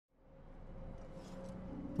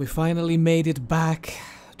We finally made it back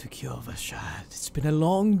to Kyovashad. It's been a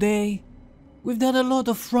long day. We've done a lot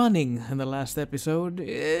of running in the last episode.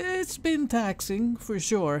 It's been taxing, for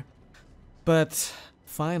sure. But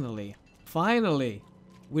finally,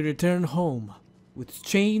 we return home with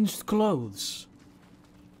changed clothes.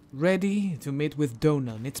 Ready to meet with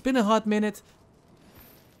Donan. It's been a hot minute.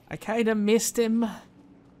 I kinda missed him.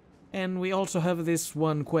 And we also have this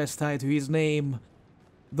one quest tied to his name.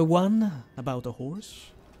 The one about a horse.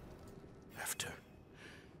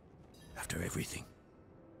 After everything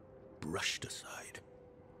brushed aside.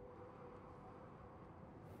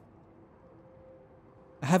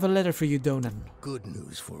 I have a letter for you, Donan. Good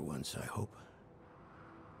news for once, I hope.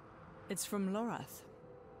 It's from Lorath.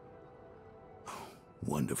 Oh,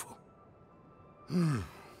 wonderful.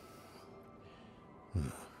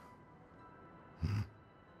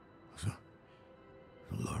 So,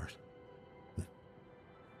 Lord,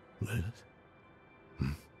 Lilith,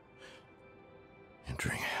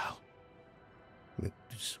 entering hell.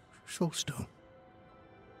 Soulstone.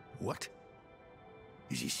 What?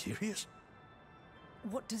 Is he serious?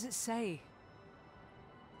 What does it say?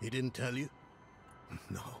 He didn't tell you?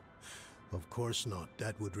 No, of course not.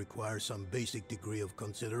 That would require some basic degree of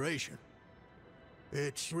consideration.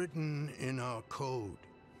 It's written in our code.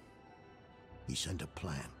 He sent a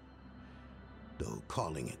plan, though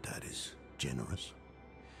calling it that is generous.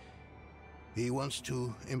 He wants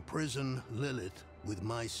to imprison Lilith with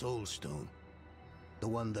my Soulstone, the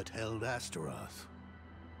one that held Astaroth.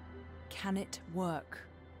 Can it work?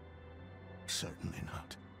 Certainly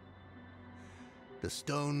not. The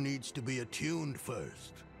stone needs to be attuned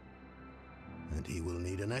first, and he will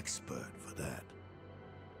need an expert for that.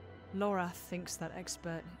 Lorath thinks that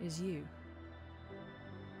expert is you.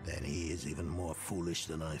 Then he is even more foolish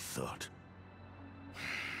than I thought.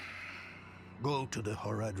 Go to the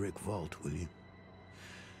Horadric vault, will you?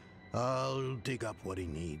 I'll dig up what he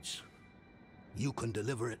needs. You can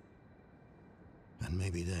deliver it. And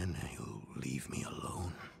maybe then you'll leave me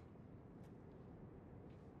alone.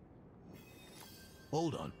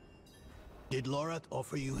 Hold on. Did Lorath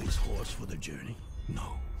offer you his horse for the journey?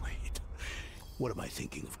 No, wait. What am I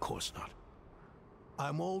thinking? Of course not.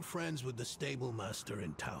 I'm old friends with the stable master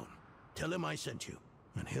in town. Tell him I sent you,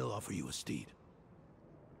 and he'll offer you a steed.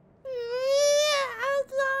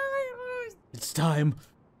 It's time.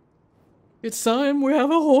 It's time we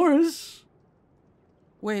have a horse.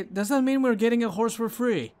 Wait, does that mean we're getting a horse for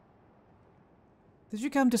free? Did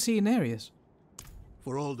you come to see Inarius?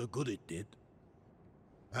 For all the good it did.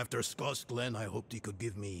 After Skoss Glen, I hoped he could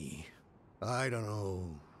give me, I don't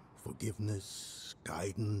know, forgiveness,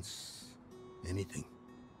 guidance, anything.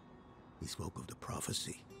 He spoke of the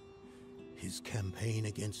prophecy, his campaign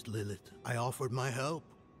against Lilith. I offered my help,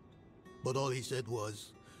 but all he said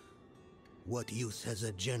was, "What use has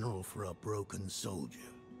a general for a broken soldier?"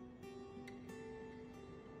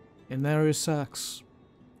 Inarius sucks.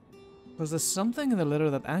 Was there something in the letter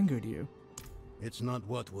that angered you? It's not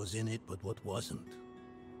what was in it, but what wasn't.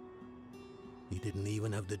 He didn't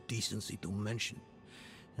even have the decency to mention.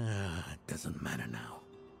 It doesn't matter now.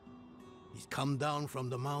 He's come down from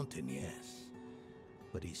the mountain, yes.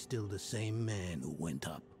 But he's still the same man who went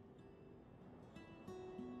up.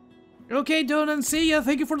 Okay, Donan, see ya.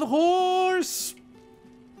 Thank you for the horse.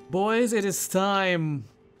 Boys, it is time.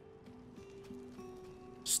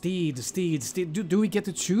 Steed. Do we get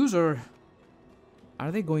to choose, or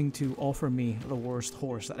are they going to offer me the worst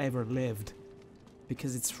horse that ever lived?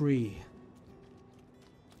 Because it's free.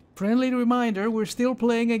 Friendly reminder, we're still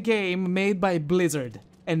playing a game made by Blizzard,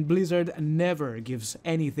 and Blizzard never gives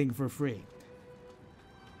anything for free.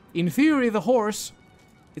 In theory, the horse,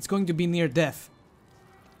 it's going to be near death.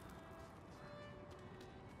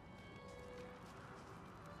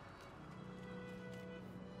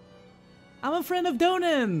 I'm a friend of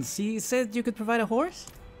Donan's. He said you could provide a horse?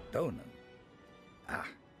 Donan? Ah.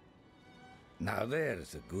 Now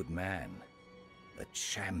there's a good man. A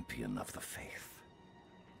champion of the faith.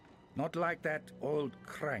 Not like that old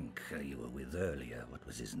crank you were with earlier. What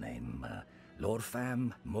was his name?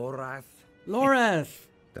 Lorfam? Morath? Lorath!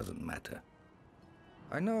 Doesn't matter.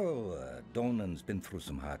 I know Donan's been through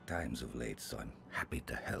some hard times of late, so I'm happy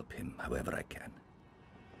to help him however I can.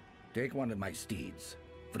 Take one of my steeds,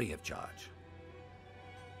 free of charge.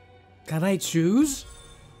 Can I choose?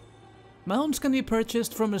 Mounts can be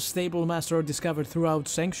purchased from a stable master or discovered throughout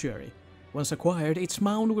Sanctuary. Once acquired, each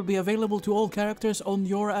mount will be available to all characters on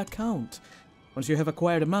your account. Once you have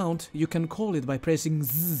acquired a mount, you can call it by pressing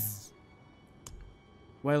Z.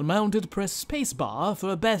 While mounted, press spacebar for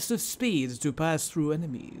a burst of speed to pass through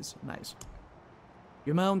enemies. Nice.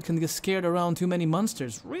 Your mount can get scared around too many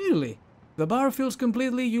monsters. Really? The bar fills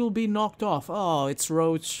completely, you'll be knocked off. Oh, it's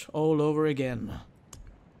Roach all over again.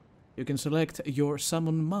 You can select your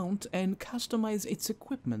summon mount and customize its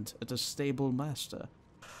equipment at a stable master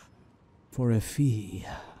for a fee.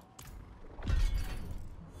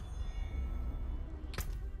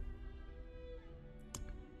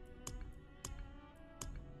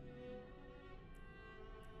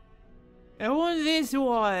 I want this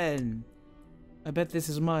one! I bet this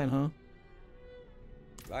is mine, huh?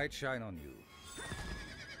 Light shine on you.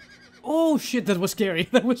 Oh shit, that was scary.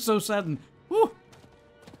 That was so sudden. Woo!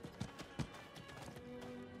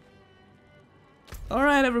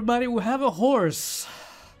 Alright everybody, we have a horse.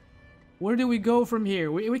 Where do we go from here?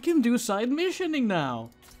 We can do side missioning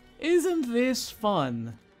now. Isn't this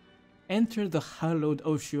fun? Enter the hallowed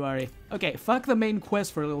ossuary. Okay, fuck the main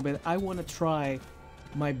quest for a little bit. I want to try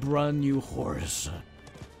my brand new horse.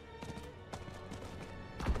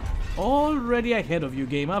 Already ahead of you,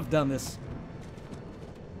 game. I've done this.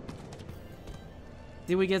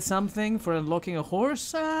 Did we get something for unlocking a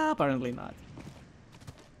horse? Apparently not.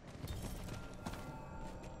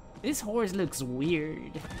 This horse looks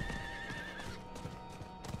weird.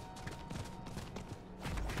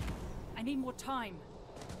 I need more time.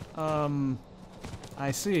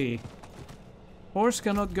 I see. Horse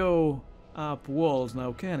cannot go up walls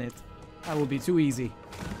now, can it? That would be too easy.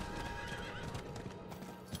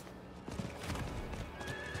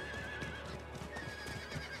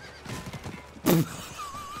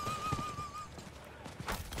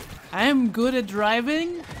 I am good at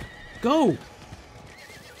driving. Go!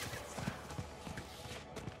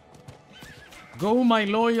 Go, my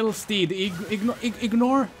loyal steed.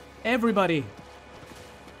 Ignore everybody.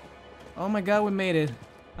 Oh my god, we made it.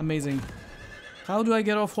 Amazing. How do I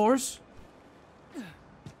get off horse?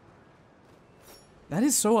 That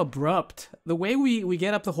is so abrupt. The way we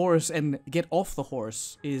get up the horse and get off the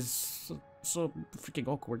horse is so freaking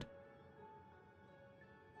awkward.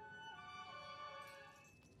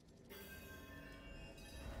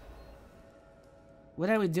 What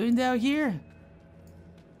are we doing down here?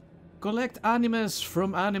 Collect animus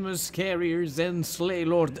from animus carriers and slay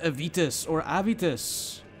Lord Avitus or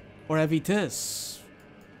Avitus or Avitus.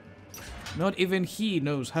 Not even he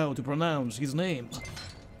knows how to pronounce his name.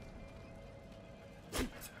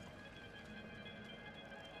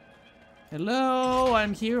 Hello,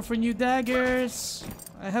 I'm here for new daggers.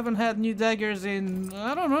 I haven't had new daggers in,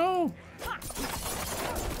 I don't know,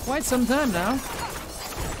 quite some time now.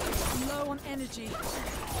 Low on energy.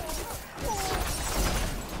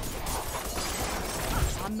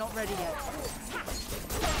 I'm not ready yet.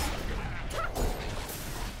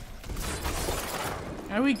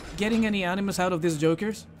 Are we getting any animus out of these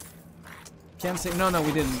jokers? Can't say. No,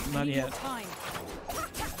 we didn't. Not yet.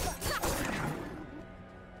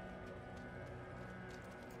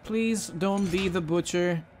 Please don't be the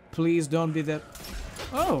butcher. Please don't be the...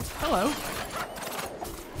 Oh, hello.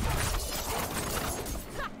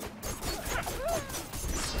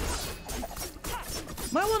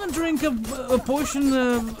 Might want to drink a potion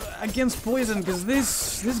against poison, because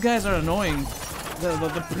these guys are annoying.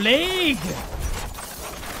 The plague!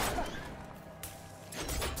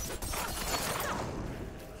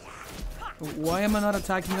 Why am I not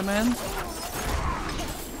attacking the man?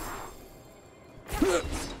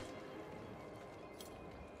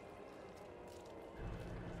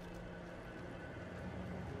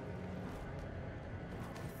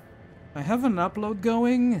 I have an upload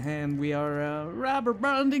going, and we are rubber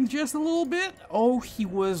banding just a little bit. Oh, he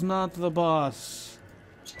was not the boss.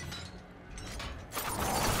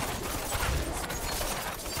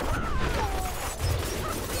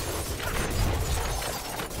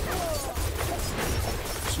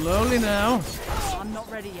 Slowly now. I'm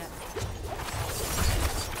not ready yet.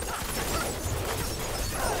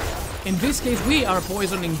 In this case, we are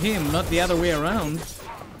poisoning him, not the other way around.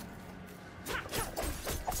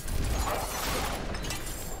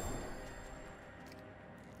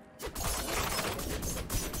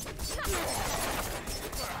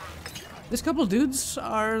 This couple dudes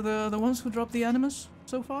are the ones who dropped the animus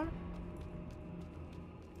so far?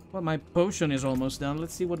 Well, my potion is almost done.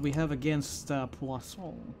 Let's see what we have against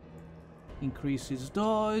Poisson. Increases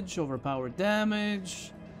dodge, overpowered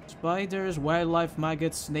damage, spiders, wildlife,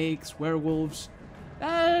 maggots, snakes, werewolves.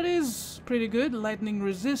 That is pretty good. Lightning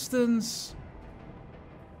resistance.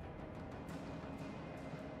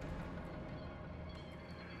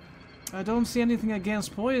 I don't see anything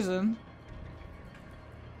against poison.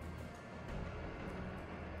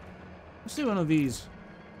 Let's do one of these.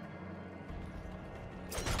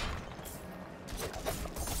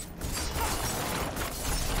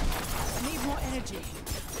 I need more energy.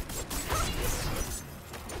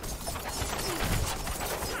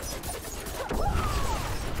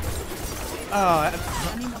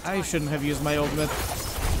 Oh, I shouldn't have used my ultimate.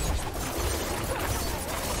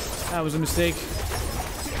 That was a mistake.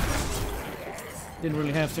 Didn't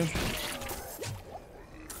really have to.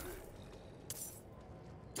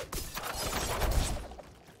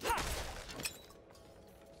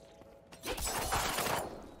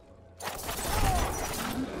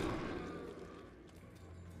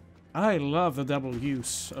 I love the double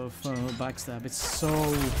use of backstab. It's so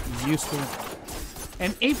useful.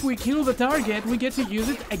 And if we kill the target, we get to use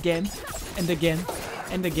it again, and again,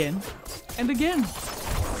 and again, and again.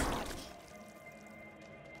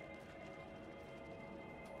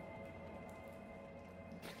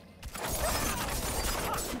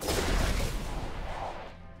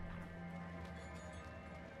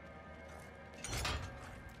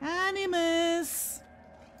 Animus!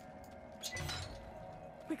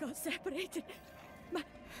 We got separated. My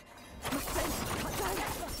friends cut down.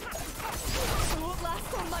 I won't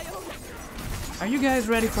last on my own. Are you guys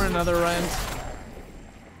ready for another rant?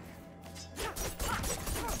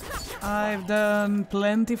 I've done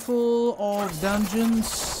plentiful of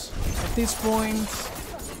dungeons at this point.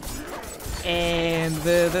 And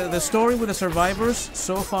the story with the survivors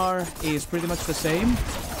so far is pretty much the same.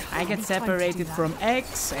 I get separated from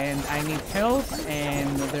X and I need help,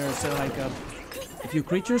 and there's like a few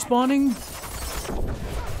creatures spawning.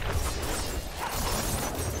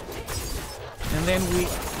 And then we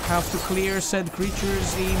have to clear said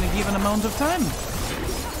creatures in a given amount of time.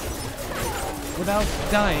 Without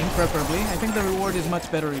dying, preferably. I think the reward is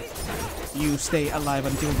much better if you stay alive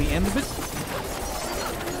until the end of it.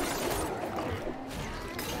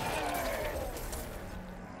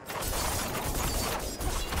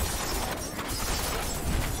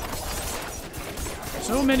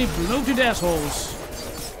 So many bloated assholes.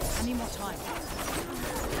 I need more time.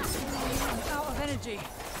 I'm out of energy.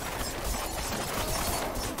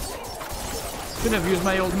 Could have used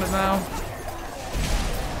my ultimate now.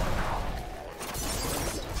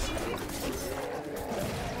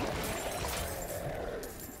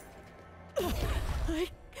 I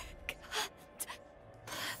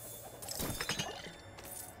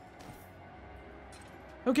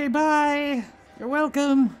Okay, bye. You're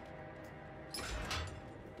welcome.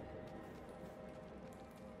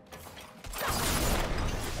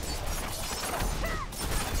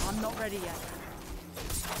 I'm not ready yet.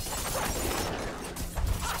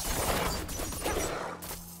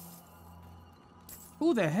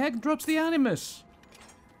 Who the heck drops the Animus?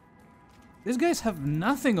 These guys have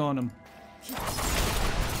nothing on them.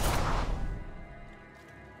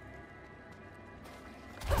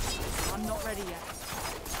 I'm not ready yet.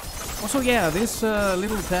 Also, yeah, these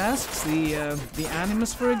little tasks, the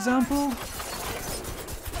Animus, for example,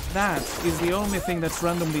 that is the only thing that's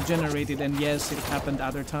randomly generated, and yes, it happened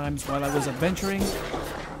other times while I was adventuring.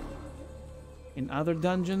 In other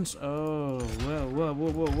dungeons. Oh, whoa,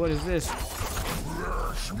 what is this?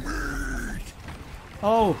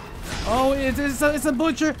 Oh, it's a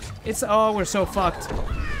butcher. Oh, we're so fucked.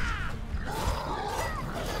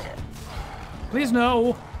 Please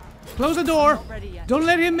no. Close the door. Don't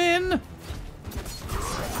let him in.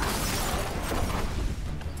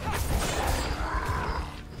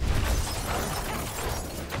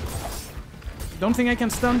 Don't think I can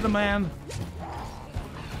stun the man.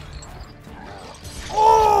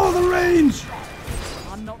 Oh, the range!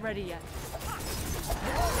 I'm not ready yet.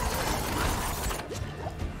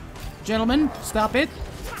 Gentlemen, stop it.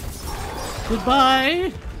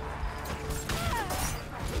 Goodbye.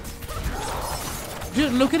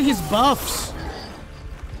 Dude, look at his buffs.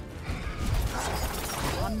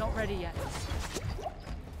 I'm not ready yet.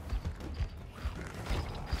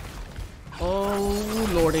 Oh,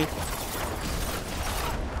 lordy.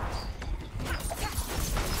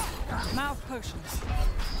 Mouth potions.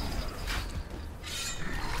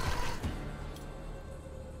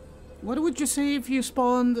 What would you say if you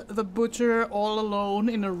spawned the butcher all alone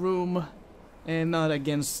in a room and not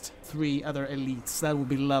against 3 other elites? That would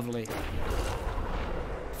be lovely.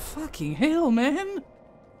 Fucking hell, man!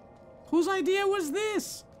 Whose idea was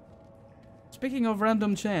this? Speaking of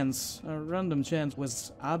random chance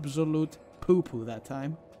was absolute poo-poo that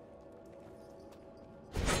time.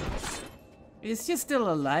 Is she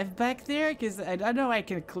still alive back there? Because I don't know I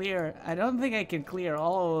can clear... I don't think I can clear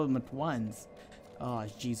all of them at once. Oh,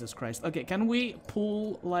 Jesus Christ. Okay, can we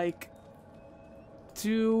pull, like,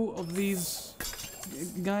 2 of these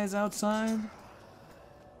guys outside?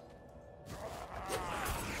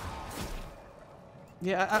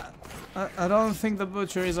 Yeah, I don't think the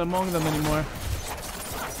butcher is among them anymore.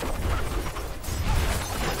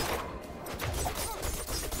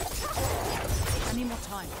 I need more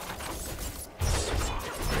time.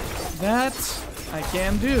 That I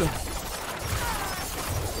can do.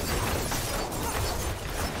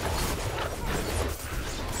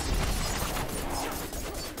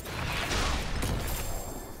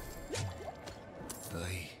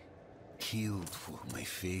 I killed for my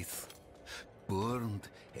faith, burned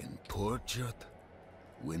and tortured.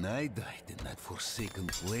 When I died in that forsaken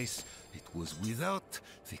place, it was without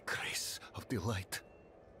the grace of the light.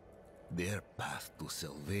 Their path to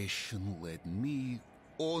salvation led me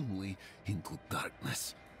only into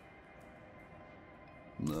darkness.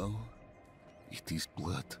 Now, it is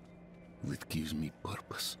blood that gives me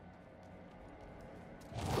purpose.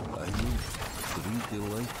 I will drink the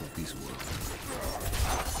life of this world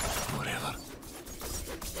forever.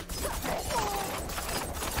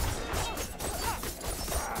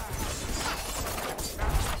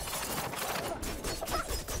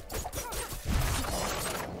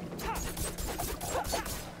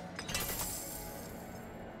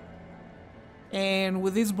 And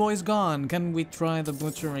with these boys gone, can we try the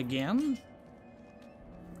butcher again?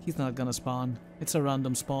 He's not gonna spawn. It's a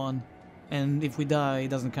random spawn. And if we die, he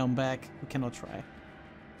doesn't come back. We cannot try.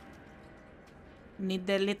 Need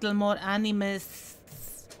a little more animus.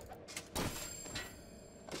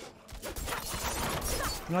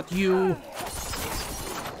 Not you.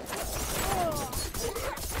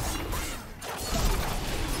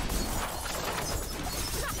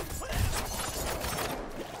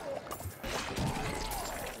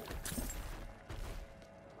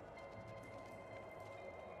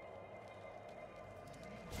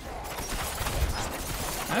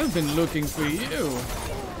 I've been looking for you.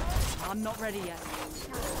 I'm not ready yet.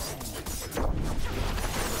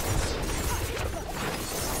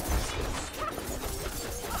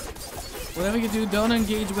 Whatever you do, don't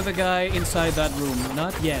engage with the guy inside that room.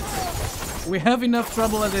 Not yet. We have enough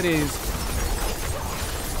trouble as it is.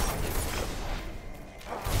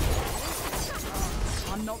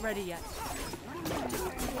 I'm not ready yet.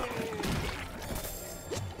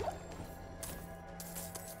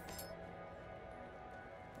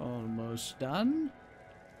 Almost done.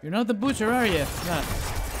 You're not the butcher, are you? Nah.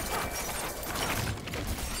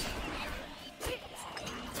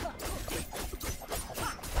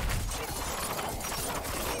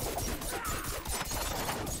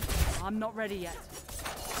 I'm not ready yet.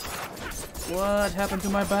 What happened to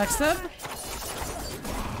my backstab?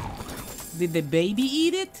 Did the baby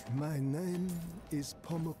eat it? My name is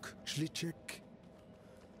Pomuk Shlicek.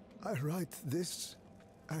 I write this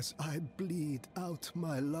as I bleed out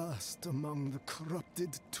my last among the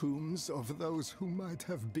corrupted tombs of those who might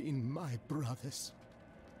have been my brothers.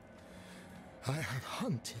 I have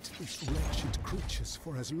hunted these wretched creatures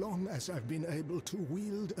for as long as I've been able to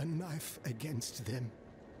wield a knife against them.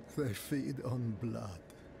 They feed on blood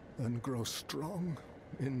and grow strong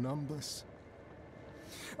in numbers.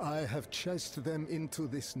 I have chased them into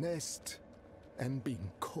this nest and been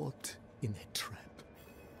caught in a trap.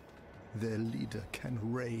 Their leader can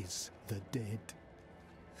raise the dead,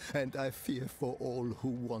 and I fear for all who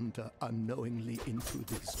wander unknowingly into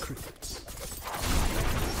these crypts.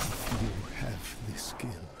 You have the skill.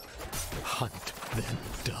 Hunt them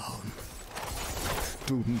down.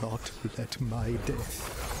 Do not let my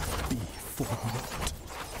death be for naught.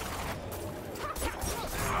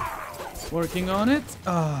 Working on it?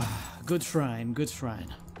 Ah, good shrine, good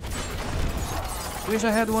shrine. Wish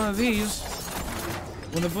I had one of these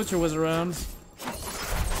when the butcher was around.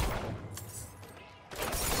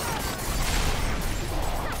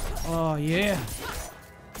 Oh, yeah.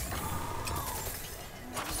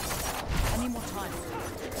 I need more time.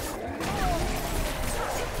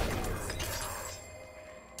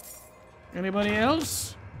 Anybody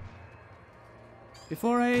else?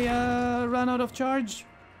 Before I run out of charge?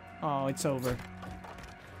 Oh, it's over.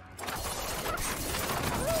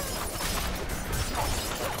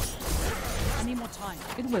 I need more time.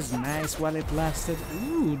 It was nice while it lasted.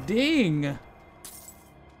 Ooh, ding!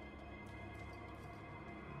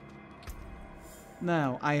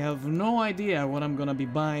 Now, I have no idea what I'm gonna be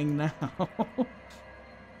buying now.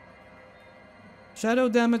 Shadow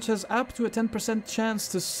damage has up to a 10% chance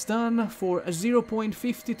to stun for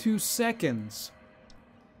 0.52 seconds.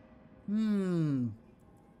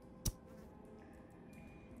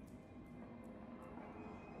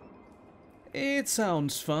 It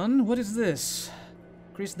sounds fun. What is this?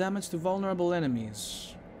 Increase damage to vulnerable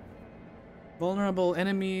enemies. Vulnerable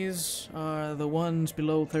enemies are the ones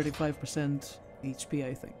below 35% HP,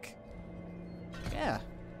 I think. Yeah.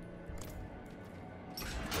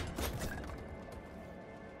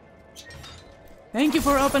 Thank you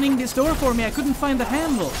for opening this door for me. I couldn't find the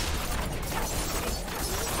handle.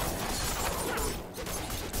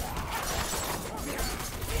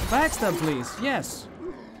 Backstab, please. Yes.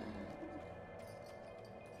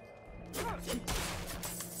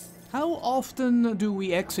 How often do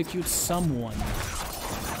we execute someone?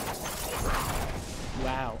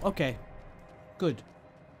 Wow. Okay. Good.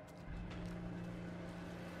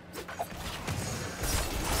 I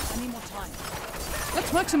need more time.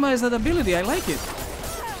 Let's maximize that ability. I like it.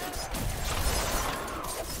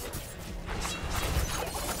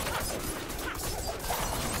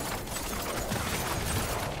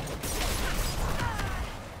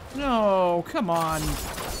 No, come on.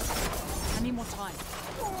 I need more time.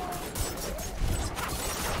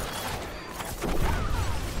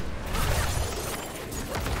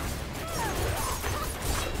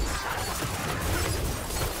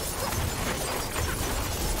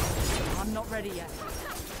 I'm not ready yet.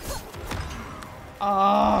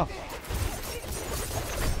 Ah.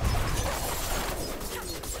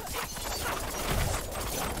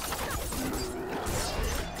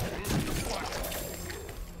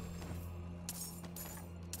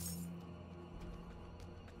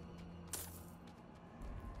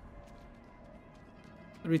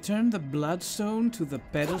 Return the bloodstone to the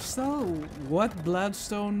pedestal? What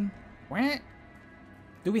bloodstone? What?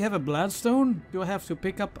 Do we have a bloodstone? Do I have to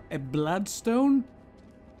pick up a bloodstone?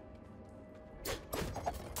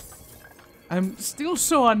 I'm still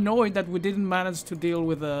so annoyed that we didn't manage to deal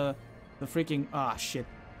with the freaking... Ah, shit.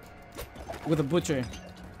 With the butcher.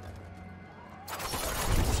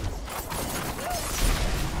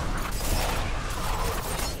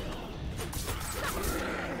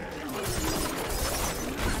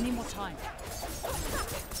 I need more time.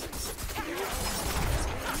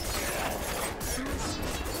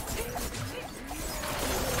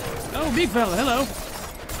 Oh, big fella, hello.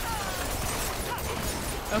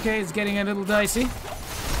 Okay, it's getting a little dicey.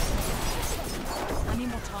 I need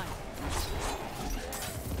more time.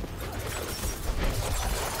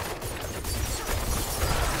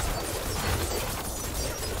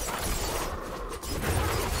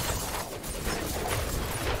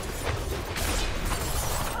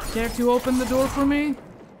 Care to open the door for me?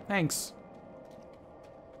 Thanks.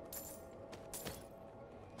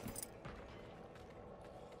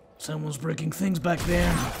 Someone's breaking things back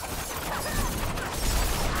there.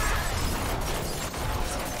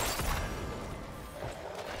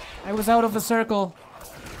 I was out of the circle.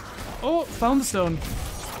 Oh, found the stone.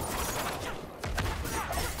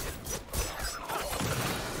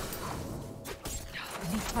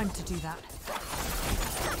 I need time to do that.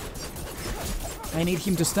 I need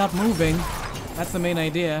him to stop moving. That's the main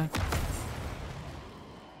idea.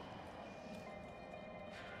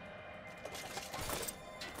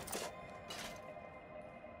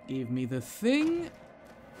 Give me the thing.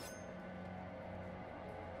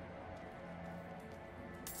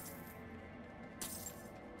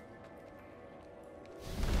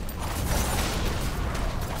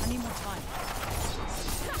 I need more time.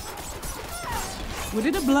 We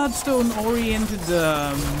did a Bloodstone-oriented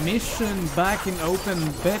mission back in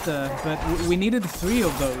open beta, but we needed 3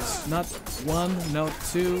 of those, not 1, not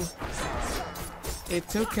 2. It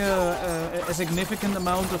took a significant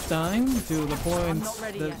amount of time to the point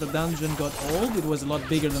that the dungeon got old. It was a lot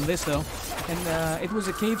bigger than this though. And it was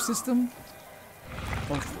a cave system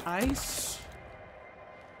of ice.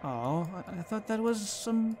 Oh, I thought that was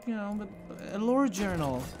some, you know, a lore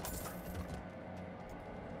journal.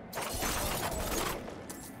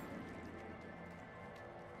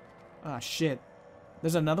 Ah, shit.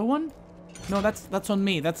 There's another one? No, that's on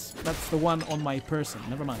me. That's the one on my person.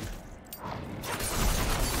 Never mind.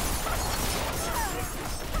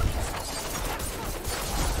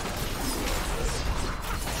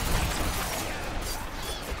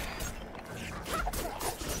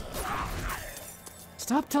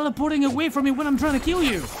 Stop teleporting away from me when I'm trying to kill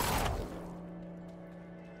you!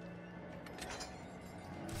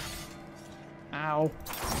 Ow.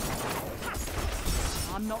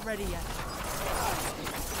 I'm not ready yet.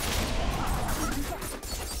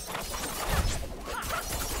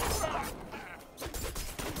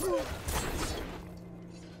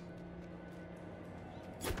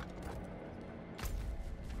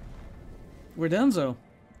 We're done, so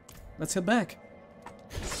let's head back.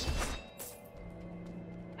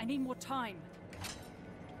 I need more time.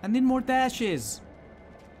 I need more dashes.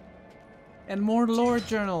 And more lore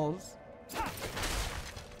journals.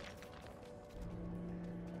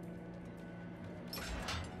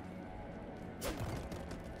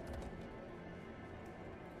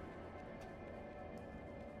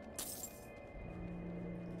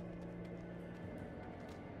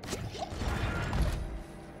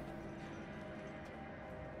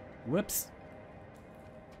 Whoops.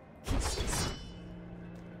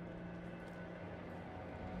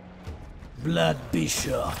 Blood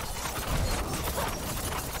Bishop.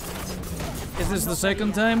 Is this the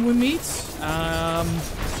second time we meet?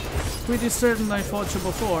 Pretty certain I fought you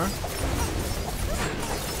before.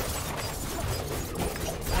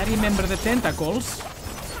 I remember the tentacles.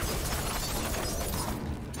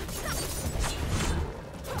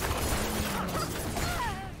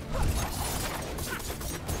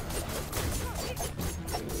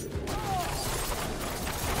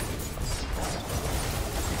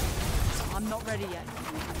 I'm not ready yet.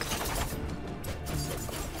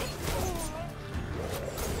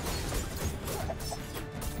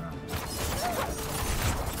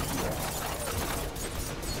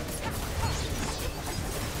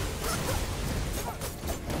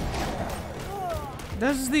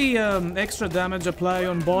 Does the extra damage apply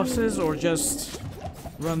on bosses or just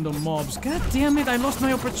random mobs? God damn it, I lost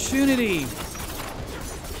my opportunity!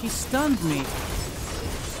 He stunned me.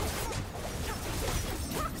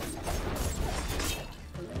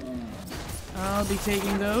 I'll be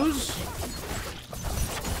taking those.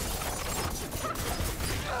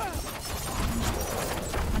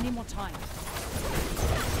 I need more time.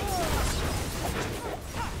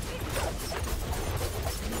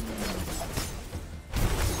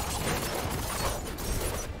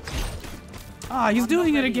 Ah, he's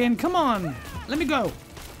doing it again. Come on. Let me go.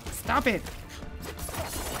 Stop it.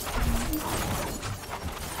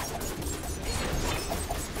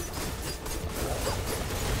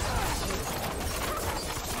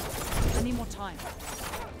 I need more time.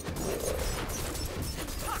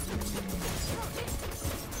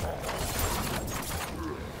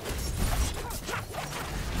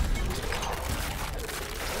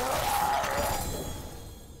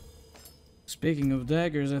 Speaking of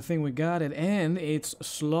daggers, I think we got it, and it's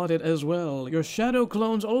slotted as well. Your shadow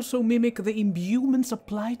clones also mimic the imbuements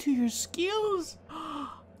applied to your skills.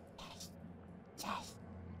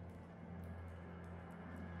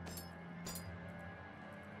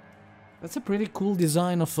 That's a pretty cool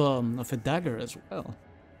design of a dagger as well.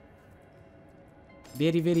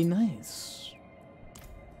 Very, very nice.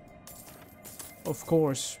 Of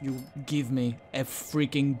course, you give me a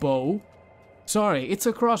freaking bow. Sorry, it's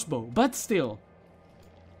a crossbow, but still.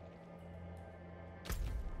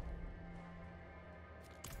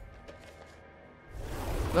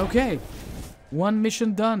 Okay, one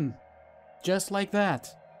mission done. Just like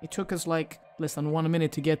that. It took us like less than 1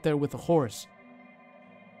 minute to get there with a horse.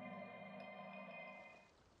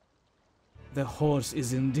 The horse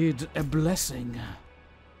is indeed a blessing.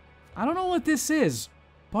 I don't know what this is.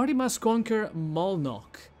 Party must conquer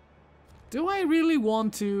Molnok. Do I really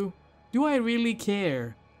want to? Do I really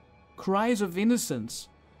care? Cries of innocence.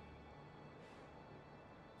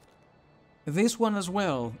 This one as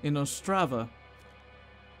well, in Ostrava.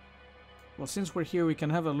 Well, since we're here, we can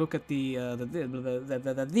have a look at this.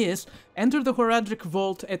 Enter the Horadric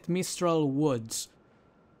Vault at Mistral Woods.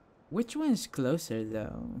 Which one's closer,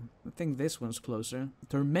 though? I think this one's closer. The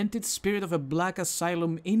tormented spirit of a black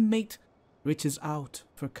asylum inmate reaches out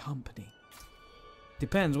for company.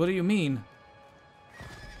 Depends, what do you mean?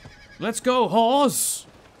 Let's go, horse!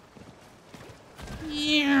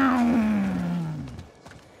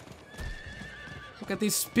 Look at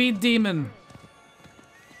this speed demon.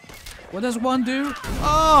 What does one do?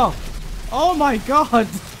 Oh! Oh my god!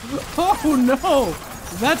 Oh no!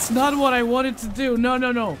 That's not what I wanted to do. No,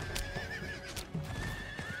 no, no.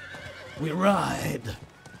 We ride.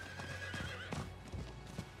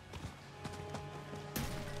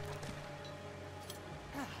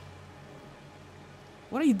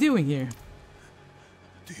 What are you doing here?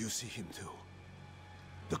 Do you see him too?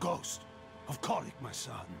 The ghost of Kolik, my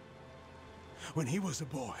son. When he was a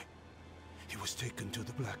boy, he was taken to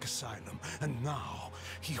the Black Asylum, and now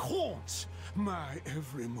he haunts my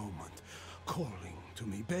every moment, calling to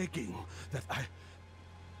me, begging that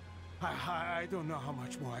I don't know how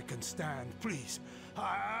much more I can stand. Please,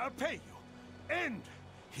 I'll pay you. End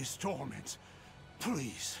his torments.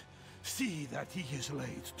 Please, see that he is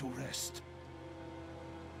laid to rest.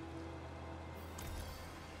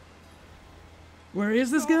 Where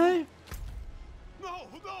is this guy? No,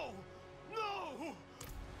 no, no!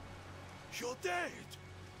 You're dead!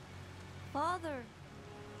 Father,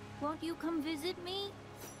 won't you come visit me?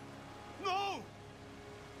 No!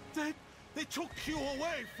 They took you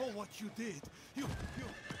away for what you did. You...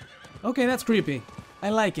 Okay, that's creepy. I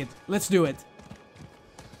like it. Let's do it.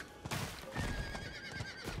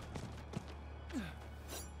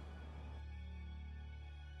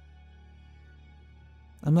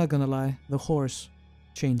 I'm not gonna lie, the horse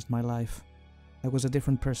changed my life. I was a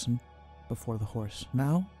different person before the horse.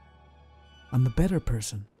 Now, I'm a better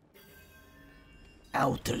person.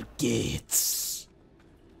 Outer gates.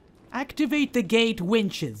 Activate the gate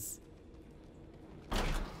winches.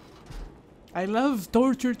 I love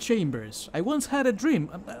torture chambers. I once had a dream,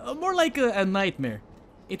 more like a nightmare.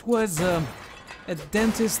 It was a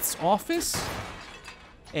dentist's office,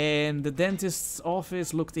 and the dentist's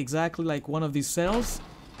office looked exactly like one of these cells,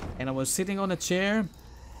 and I was sitting on a chair,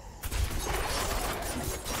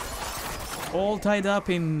 all tied up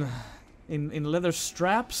in leather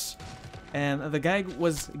straps, and the guy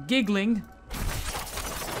was giggling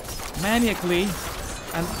maniacally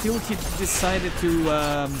until he decided to,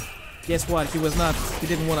 guess what, he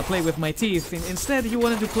didn't want to play with my teeth. Instead, he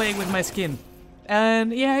wanted to play with my skin.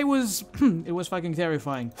 And yeah, it was, it was fucking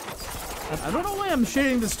terrifying. I don't know why I'm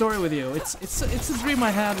sharing this story with you. It's a dream I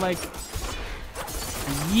had like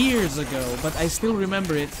years ago, but I still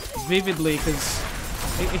remember it vividly because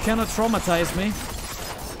it kind of traumatized me.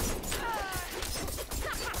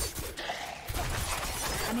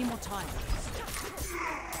 I need more time.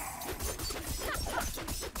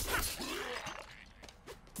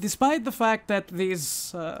 Despite the fact that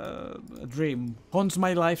this dream haunts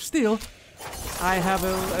my life still, I have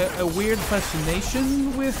a weird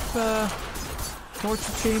fascination with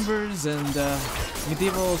torture chambers and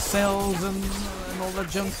medieval cells and all that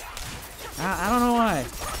junk. I don't know why.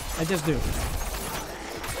 I just do.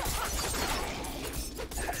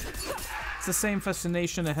 It's the same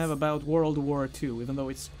fascination I have about World War II, even though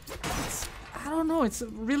it's I don't know, it's a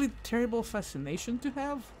really terrible fascination to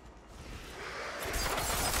have.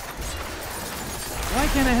 Why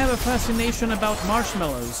can't I have a fascination about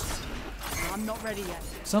marshmallows? I'm not ready yet.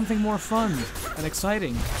 Something more fun and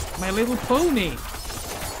exciting. My Little Pony.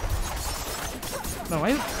 No,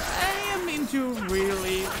 I am into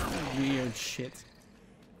really weird shit.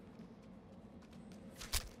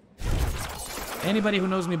 Anybody who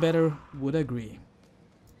knows me better would agree.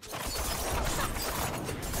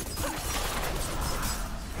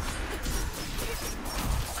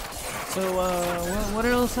 So, what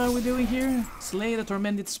else are we doing here? Slay the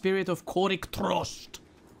tormented spirit of Korik Trost.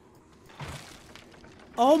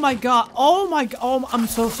 Oh my god, oh, I'm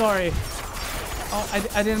so sorry. Oh,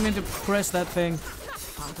 I didn't mean to press that thing.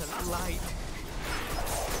 Father lied.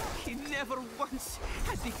 He never once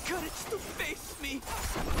had the courage to face me.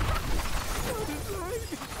 Father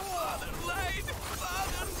lied. Father lied.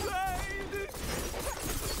 Father lied.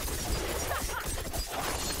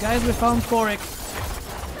 Guys, we found Korik.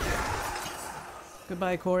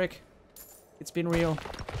 Goodbye, Korik. It's been real.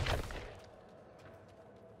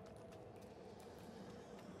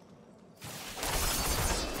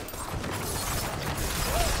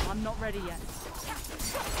 I'm not ready yet.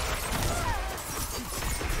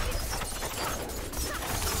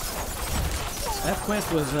 That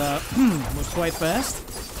quest was was quite fast.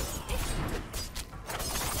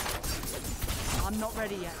 I'm not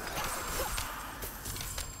ready yet.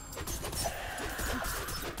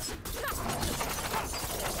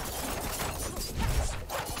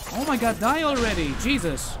 Oh my god, die already!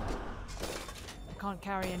 Jesus! I can't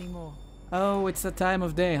carry any more. Oh, it's the time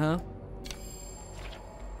of day, huh?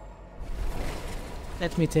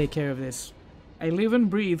 Let me take care of this. I live and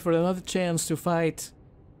breathe for another chance to fight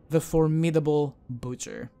the formidable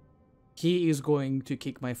Butcher. He is going to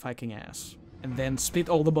kick my fucking ass. And then spit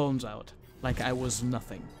all the bones out. Like I was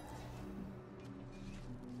nothing.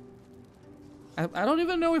 I don't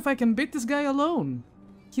even know if I can beat this guy alone.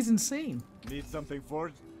 He's insane. Need something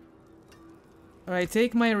forged? Alright,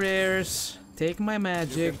 take my rares. Take my You can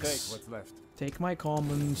magics. take what's left. Take my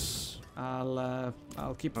commons. I'll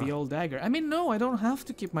keep the old dagger. I mean, no, I don't have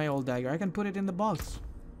to keep my old dagger. I can put it in the box.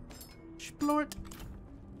 Splort.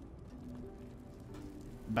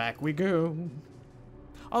 Back we go.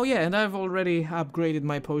 Oh yeah, and I've already upgraded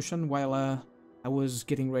my potion while I was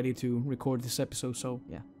getting ready to record this episode, so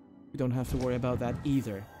yeah. We don't have to worry about that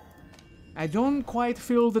either. I don't quite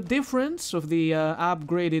feel the difference of the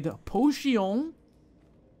upgraded potion.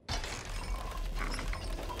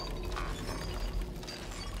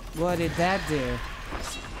 What did that do?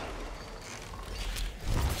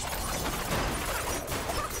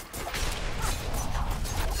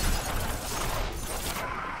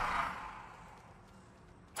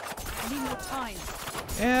 I need more time.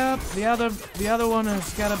 Yep, the other one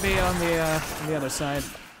has gotta be on the other side.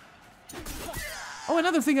 Oh,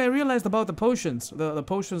 another thing I realized about the potions, the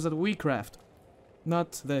potions that we craft,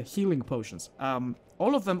 not the healing potions.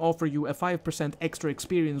 All of them offer you a 5% extra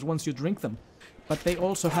experience once you drink them, but they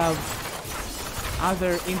also have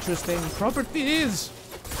other interesting properties.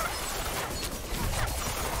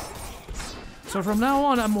 So from now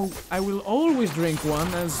on, I will always drink one,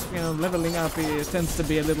 as you know, leveling up tends to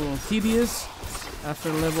be a little tedious. After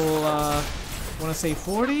level, I want to say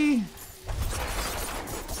 40.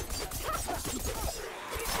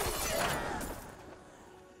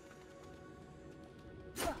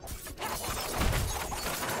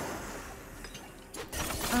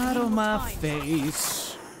 of my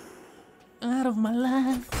face. Out of my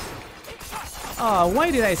life. Oh,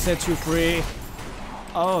 why did I set you free?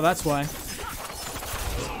 Oh, that's why.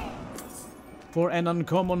 For an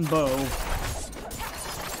uncommon bow.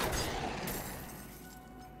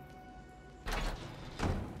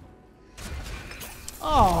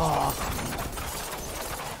 Oh.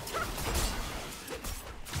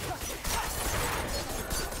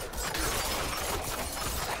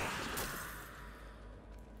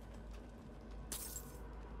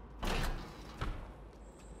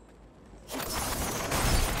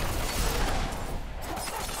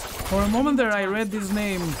 For a moment there, I read his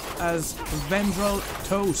name as Vendrel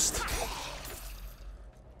Toast.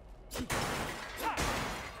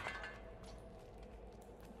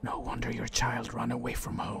 No wonder your child ran away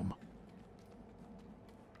from home.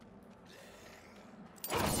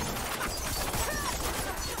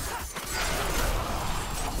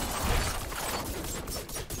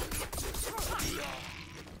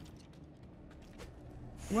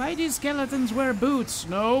 Why do skeletons wear boots?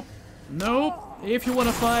 Nope. Nope. If you want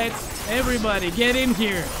to fight, everybody get in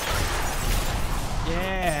here.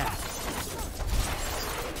 Yeah.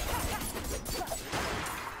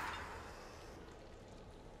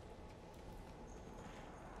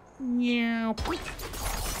 Meow.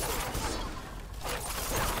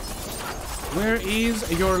 Where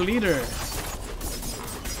is your leader?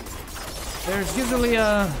 There's usually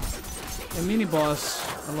a mini boss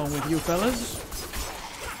along with you fellas.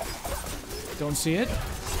 Don't see it.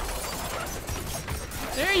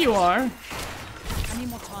 There you are. I need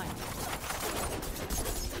more time.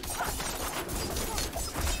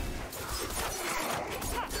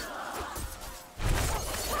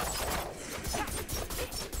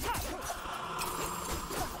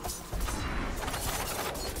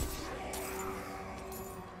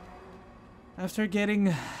 After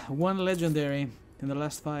getting one legendary in the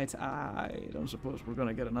last fight, I don't suppose we're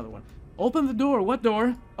gonna get another one. Open the door. What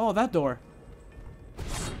door? Oh, that door.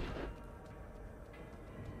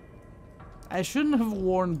 I shouldn't have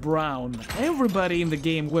worn brown. Everybody in the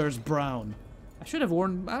game wears brown. I should have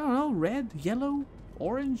worn, I don't know, red, yellow,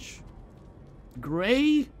 orange,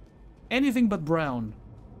 gray, anything but brown.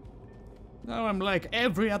 Now I'm like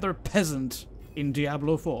every other peasant in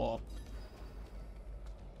Diablo 4.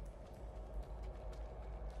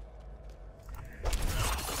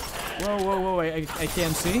 Whoa, whoa, whoa, I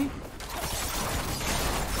can't see.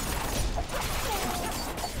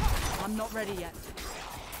 I'm not ready yet.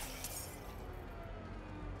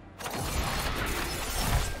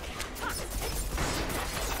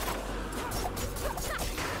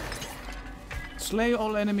 Slay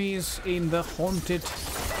all enemies in the haunted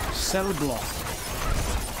cell block.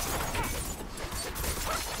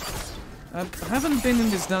 I haven't been in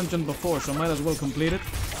this dungeon before, so might as well complete it.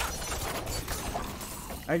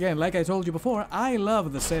 Again, like I told you before, I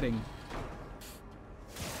love the setting.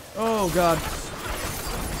 Oh god.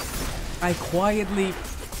 I quietly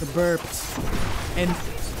burped, and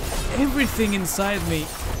everything inside me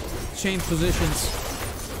changed positions.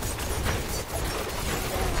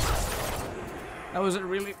 That was a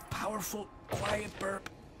really powerful, quiet burp.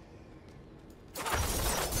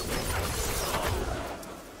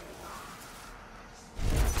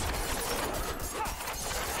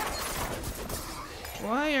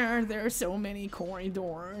 Why are there so many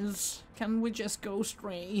corridors? Can we just go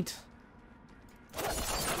straight?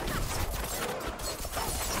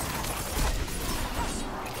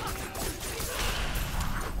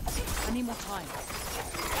 I need more time.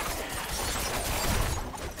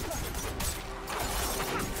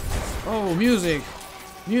 Oh, music!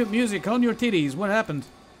 Music on your titties. What happened?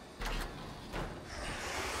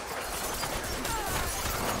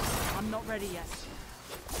 I'm not ready yet.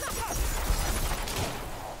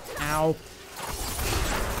 Ow.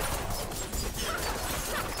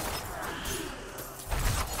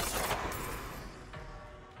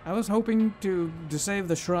 I was hoping to save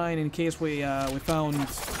the shrine in case we found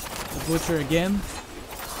the butcher again,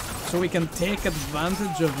 so we can take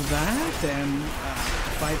advantage of that and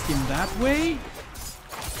fight him that way.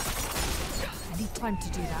 I need time to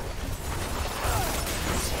do that.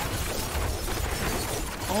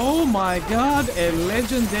 Oh my god, a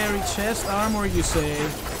legendary chest armor, you say?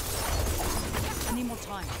 I need more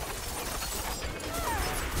time.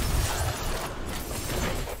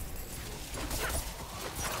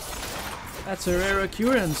 That's a rare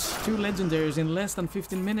occurrence. 2 legendaries in less than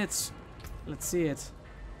 15 minutes. Let's see it.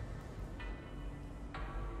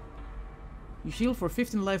 You heal for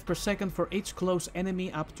 15 life per second for each close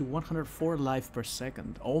enemy up to 104 life per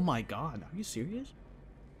second. Oh my god, are you serious?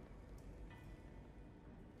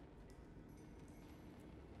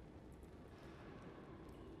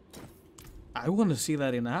 I want to see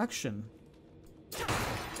that in action.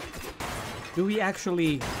 Do we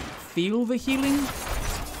actually feel the healing?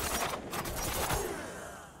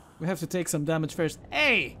 We have to take some damage first.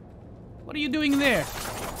 Hey! What are you doing there?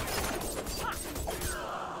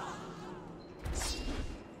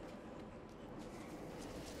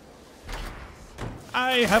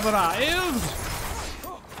 I have arrived!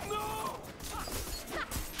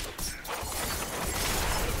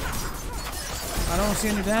 I don't see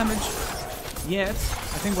any damage yet.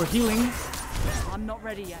 I think we're healing. I'm not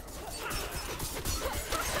ready yet.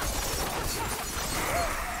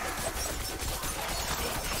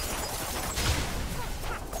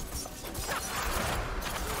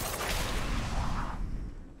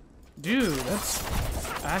 Dude, that's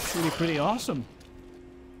actually pretty awesome.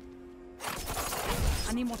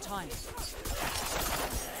 I need more time.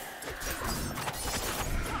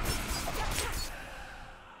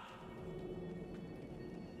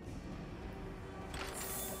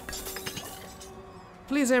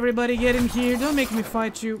 Please, everybody, get in here. Don't make me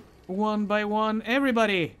fight you one by one.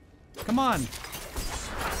 Everybody, come on.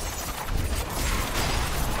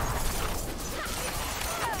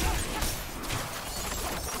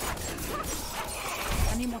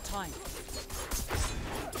 I need more time.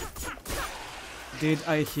 Did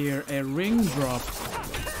I hear a ring drop?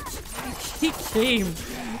 He came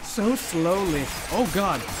so slowly. Oh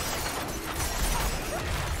god.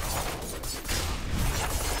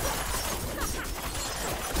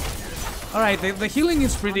 Alright, the healing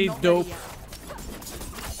is pretty dope.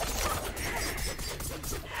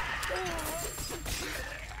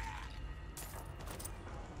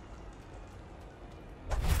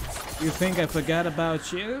 You think I forgot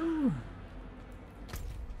about you?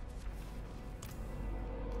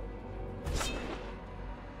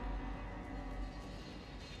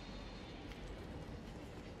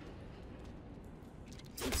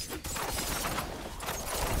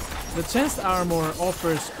 The chest armor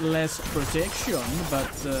offers less protection, but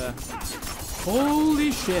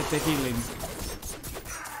holy shit, the healing.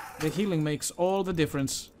 The healing makes all the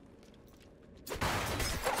difference.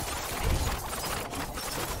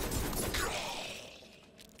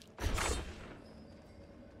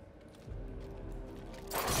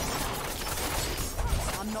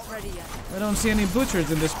 I'm not ready yet. I don't see any butchers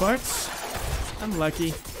in this part. I'm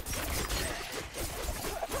lucky.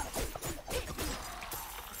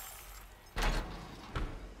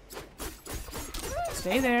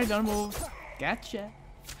 Stay there, don't move. Gotcha.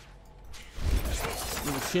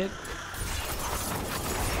 Little shit.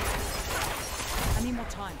 I need more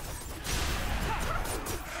time.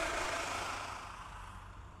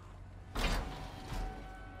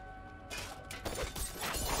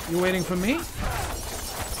 You waiting for me?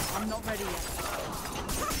 I'm not ready yet.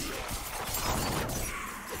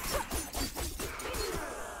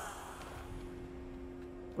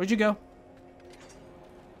 Where'd you go?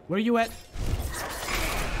 Where you at?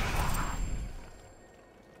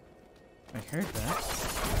 I heard that.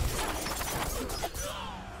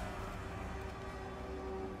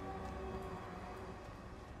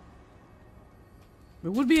 We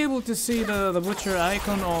would be able to see the butcher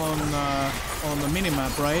icon on the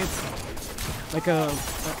minimap, right? Like a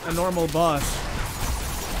normal boss.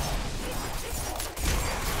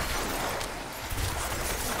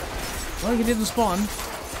 Well, he didn't spawn.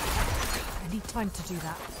 I need time to do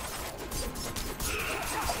that.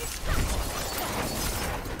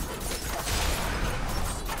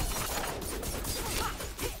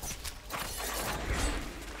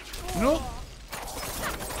 Nope.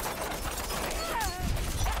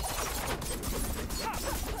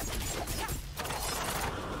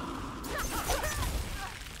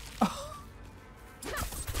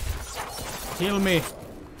 Heal me.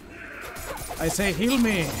 I say heal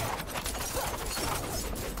me.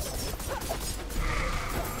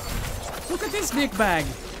 Look at this dickbag.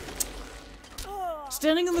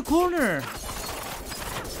 Standing in the corner.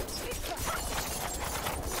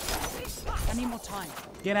 I need more time.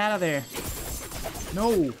 Get out of there.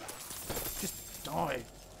 No. Just die.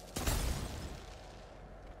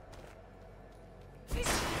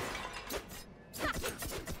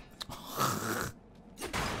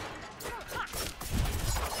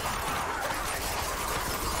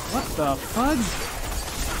 What the fudge?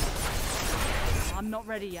 I'm not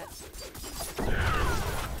ready yet. I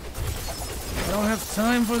don't have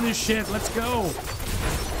time for this shit. Let's go.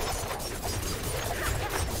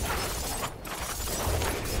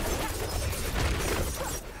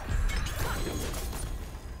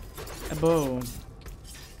 A bow.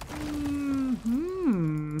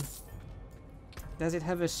 Does it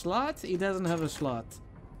have a slot? It doesn't have a slot.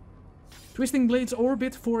 Twisting Blades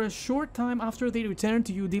orbit for a short time after they return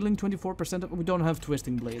to you, dealing 24% of... We don't have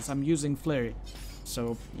Twisting Blades. I'm using Flurry.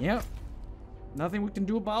 So, yeah. Nothing we can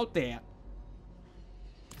do about that.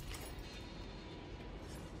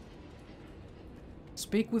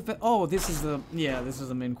 Speak with the... Oh, this is the... Yeah, this is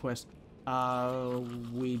the main quest.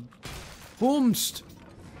 We... Boomst!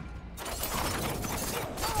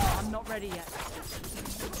 I'm not ready yet.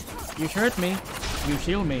 You hurt me. You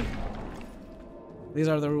heal me. These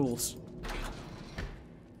are the rules.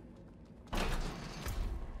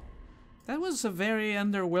 That was a very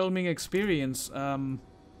underwhelming experience. Let's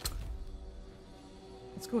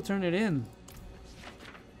go turn it in.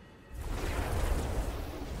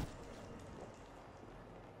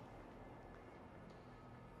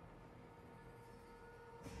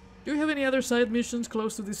 Do you have any other side missions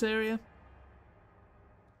close to this area?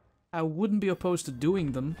 I wouldn't be opposed to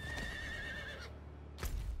doing them.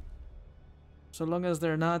 So long as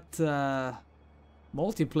they're not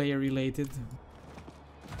multiplayer related.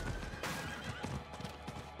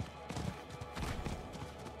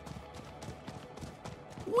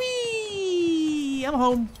 Whee! I'm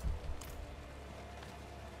home.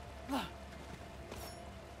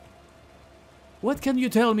 What can you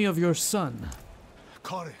tell me of your son?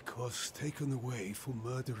 Korik was taken away for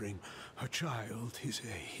murdering a child his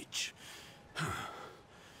age.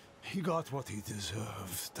 He got what he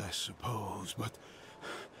deserved, I suppose, but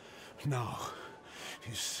now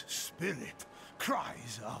his spirit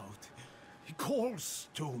cries out. He calls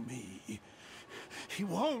to me. He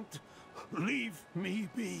won't leave me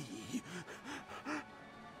be.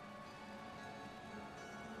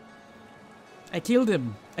 I killed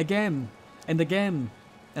him again and again.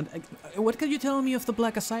 And what can you tell me of the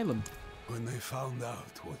Black Asylum? When they found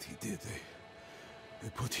out what he did, they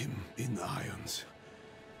put him in irons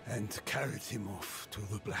and carried him off to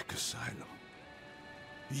the Black Asylum.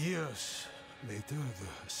 Years later,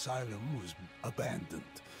 the asylum was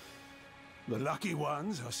abandoned. The lucky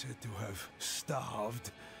ones are said to have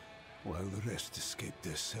starved, while the rest escaped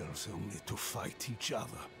their cells only to fight each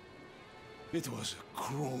other. It was a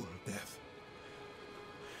cruel death.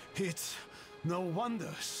 It's no wonder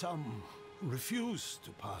some refused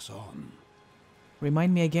to pass on.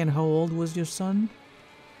 Remind me again, how old was your son?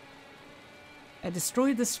 I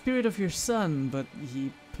destroyed the spirit of your son, but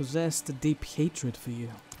he possessed a deep hatred for you.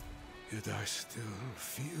 Yet I still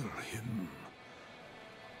feel him.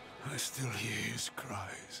 I still hear his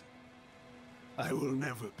cries. I will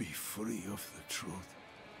never be free of the truth.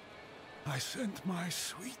 I sent my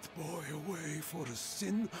sweet boy away for a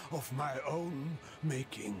sin of my own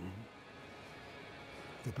making.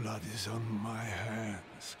 The blood is on my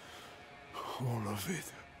hands. All of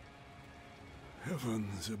it.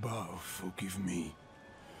 Heavens above, forgive me.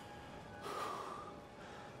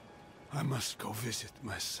 I must go visit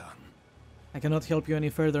my son. I cannot help you any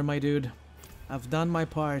further, my dude. I've done my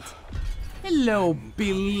part. Hello,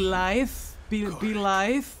 Be-Life.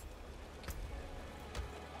 Be-Life.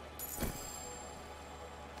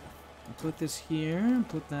 Put this here,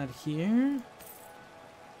 put that here.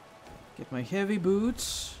 Get my heavy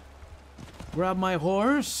boots. Grab my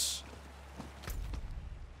horse.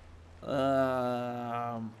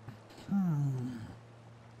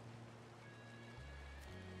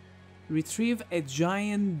 Retrieve a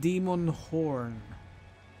giant demon horn.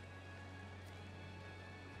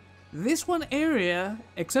 This one area,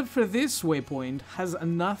 except for this waypoint, has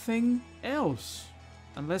nothing else.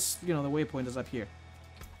 Unless, you know, the waypoint is up here.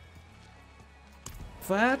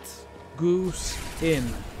 Fat Goose Inn.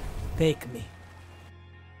 Take me.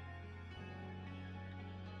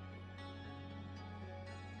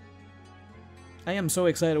 I am so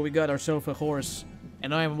excited we got ourselves a horse.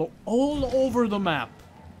 And I am all over the map.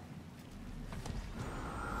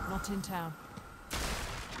 Not in town.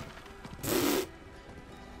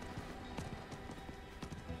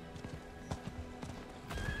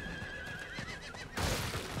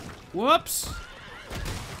 Whoops!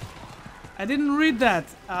 I didn't read that.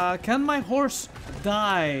 Can my horse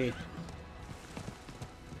die?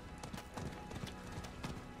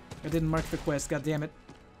 I didn't mark the quest, god damn it.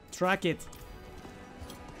 Track it.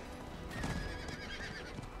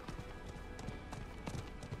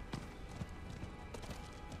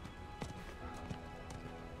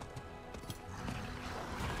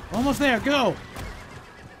 Almost there, go!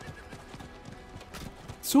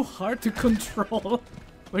 So hard to control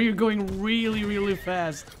when you're going really, really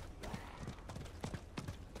fast.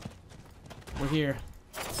 We're here.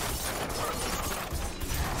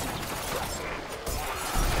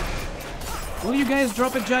 Will you guys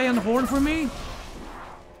drop a giant horn for me?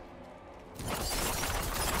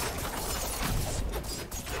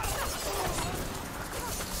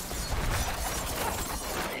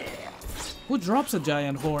 drops a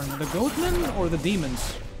giant horn? The goatmen or the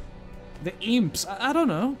demons? The imps? I don't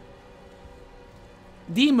know.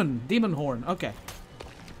 Demon horn. Okay.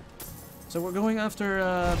 So we're going after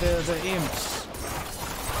the imps.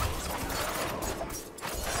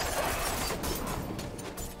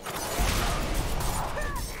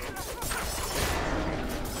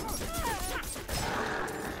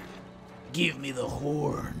 Give me the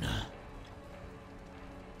horn.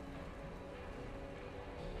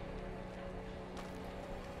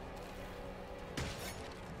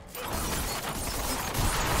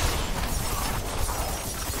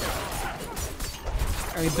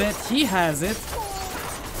 I bet he has it.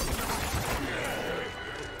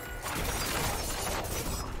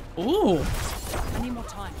 Ooh. I need more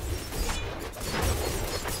time.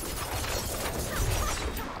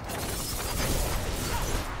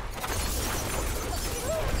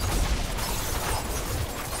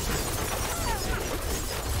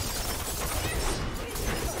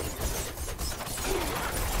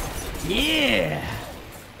 Yeah.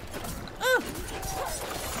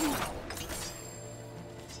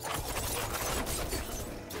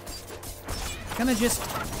 Can I just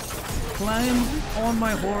climb on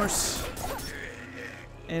my horse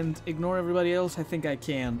and ignore everybody else? I think I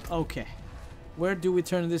can. Okay. Where do we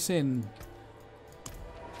turn this in?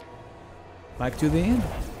 Back to the inn.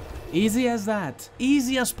 Easy as that.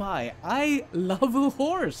 Easy as pie. I love the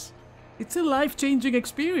horse. It's a life-changing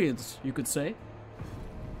experience, you could say.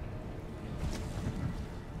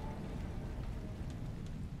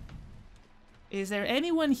 Is there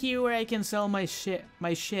anyone here where I can sell my shit?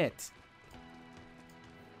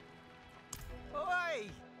 Oi!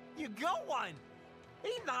 You got one!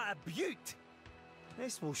 Ain't that a beaut?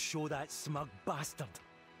 This will show that smug bastard.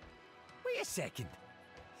 Wait a second.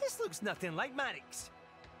 This looks nothing like Marik's.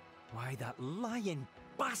 Why, that lying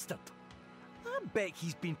bastard. I bet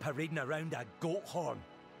he's been parading around a goat horn.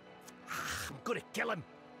 I'm gonna kill him.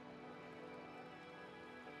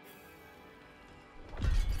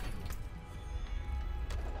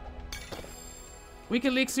 Weak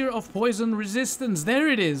elixir of poison resistance. There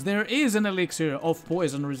it is. There is an elixir of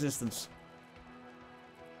poison resistance.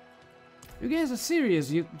 You guys are serious.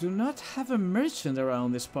 You do not have a merchant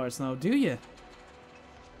around these parts now, do you?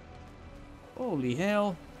 Holy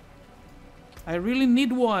hell. I really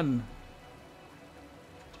need one.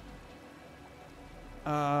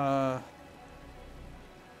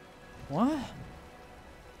 What?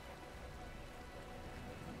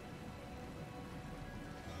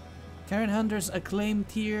 Karen Hunter's acclaim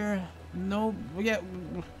tier. No, yeah,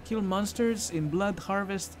 kill monsters in blood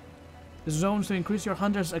harvest zones to increase your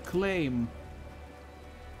hunter's acclaim.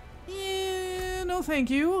 Yeah, no thank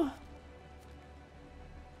you.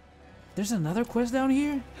 There's another quest down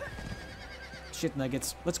here? Shit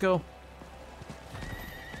nuggets. Let's go.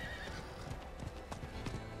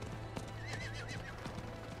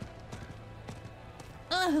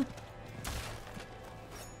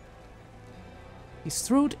 His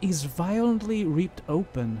throat is violently ripped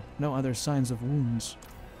open. No other signs of wounds.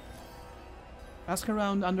 Ask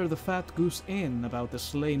around under the Fat Goose Inn about the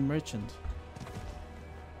slain merchant.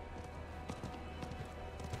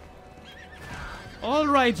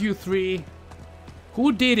 Alright, you three.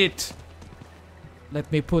 Who did it? Let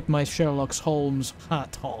me put my Sherlock Holmes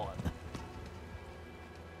hat on.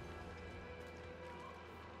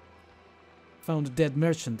 Found a dead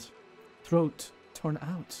merchant. Throat torn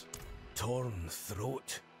out. Torn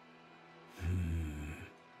throat.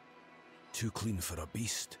 Too clean for a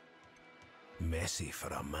beast. Messy for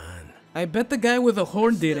a man. I bet the guy with the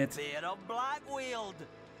horn did it. Bear of Blackweald.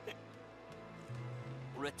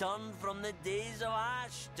 Returned from the days of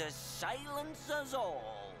ash to silence us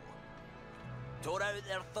all. Tore out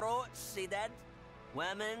their throats, he did.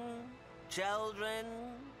 Women, children,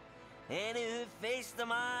 any who faced the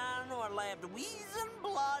man were left wheezing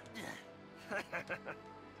blood.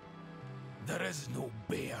 There is no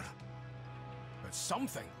bear. But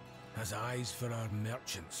something has eyes for our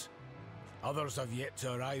merchants. Others have yet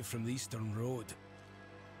to arrive from the Eastern Road.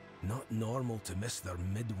 Not normal to miss their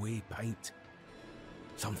midway pint.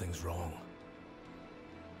 Something's wrong.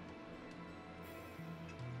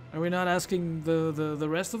 Are we not asking the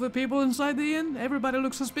rest of the people inside the inn? Everybody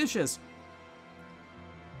looks suspicious.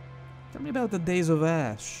 Tell me about the days of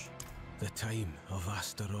ash. The time of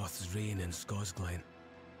Astaroth's reign in Scosglen.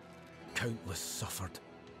 Countless suffered.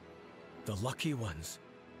 The lucky ones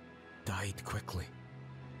died quickly.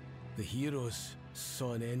 The heroes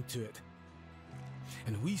saw an end to it.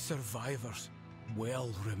 And we survivors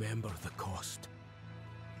well remember the cost.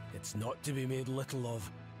 It's not to be made little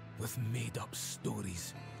of with made-up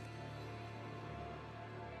stories.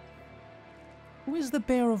 Who is the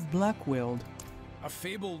Bear of Blackwild? A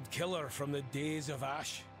fabled killer from the days of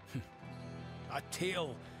Ash. A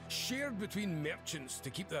tale shared between merchants to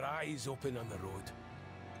keep their eyes open on the road.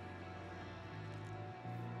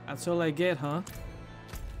 That's all I get, huh?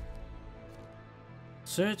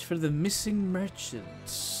 Search for the missing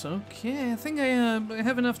merchants. Okay, I think I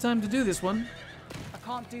have enough time to do this one. I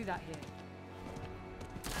can't do that here.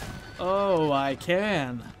 Oh, I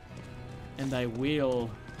can. And I will.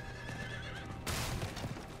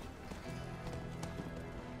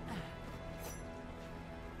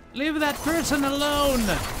 Leave that person alone!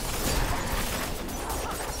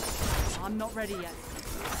 I'm not ready yet.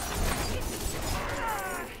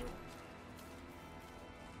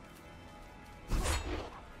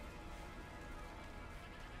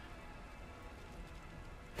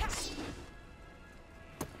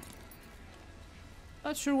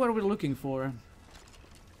 Not sure what we're looking for.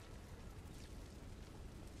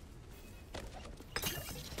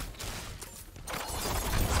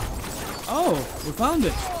 Oh, we found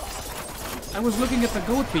it. I was looking at the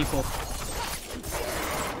goat people.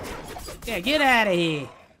 Yeah, get out of here.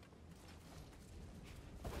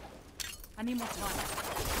 I need more time.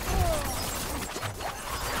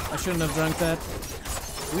 I shouldn't have drunk that.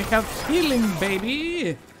 We have healing,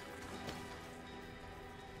 baby.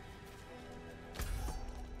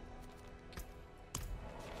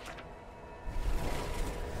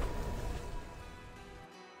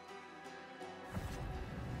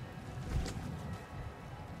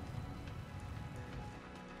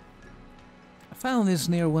 Found this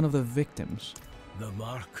near one of the victims. The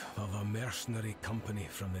mark of a mercenary company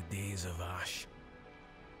from the days of Ash.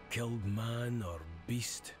 Killed man or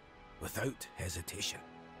beast without hesitation.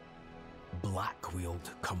 Blackwield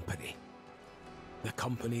Company. The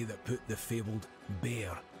company that put the fabled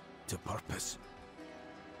bear to purpose.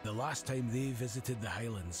 The last time they visited the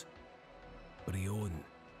Highlands, Brionne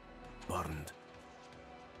burned.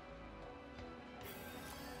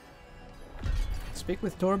 Speak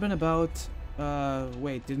with Torben about...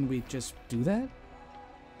 wait, didn't we just do that?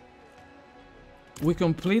 We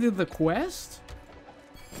completed the quest?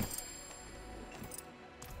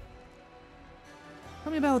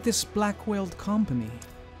 Tell me about this Blackwild Company.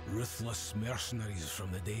 Ruthless mercenaries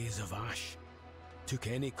from the days of Ash. Took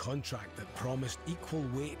any contract that promised equal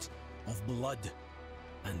weight of blood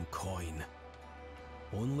and coin.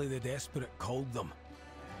 Only the desperate called them.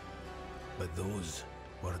 But those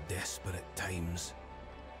were desperate times.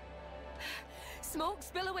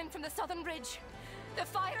 Smoke's billowing from the southern ridge. The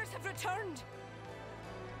fires have returned.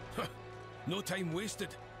 No time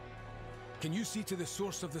wasted. Can you see to the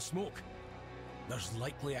source of the smoke? There's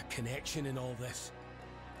likely a connection in all this.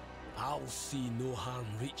 I'll see no harm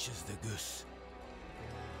reaches the goose.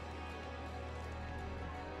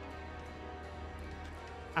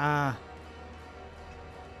 I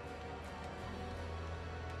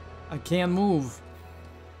can't move.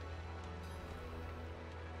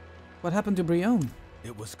 What happened to Brionne?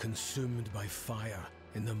 It was consumed by fire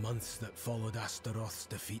in the months that followed Astaroth's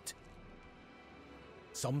defeat.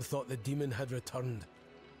 Some thought the demon had returned.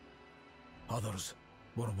 Others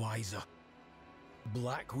were wiser.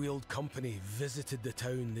 Blackwield Company visited the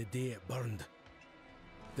town the day it burned.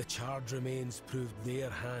 The charred remains proved their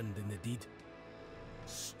hand in the deed.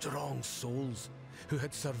 Strong souls who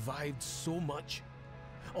had survived so much,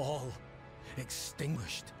 all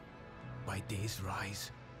extinguished by day's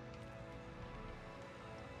rise.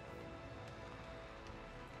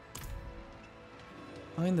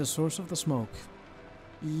 Find the source of the smoke.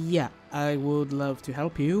 Yeah, I would love to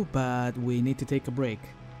help you, but we need to take a break.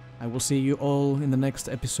 I will see you all in the next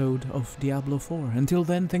episode of Diablo 4. Until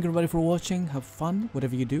then, thank everybody for watching. Have fun,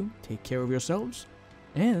 whatever you do. Take care of yourselves.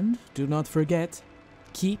 And do not forget,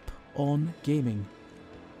 keep on gaming.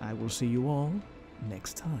 I will see you all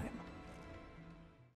next time.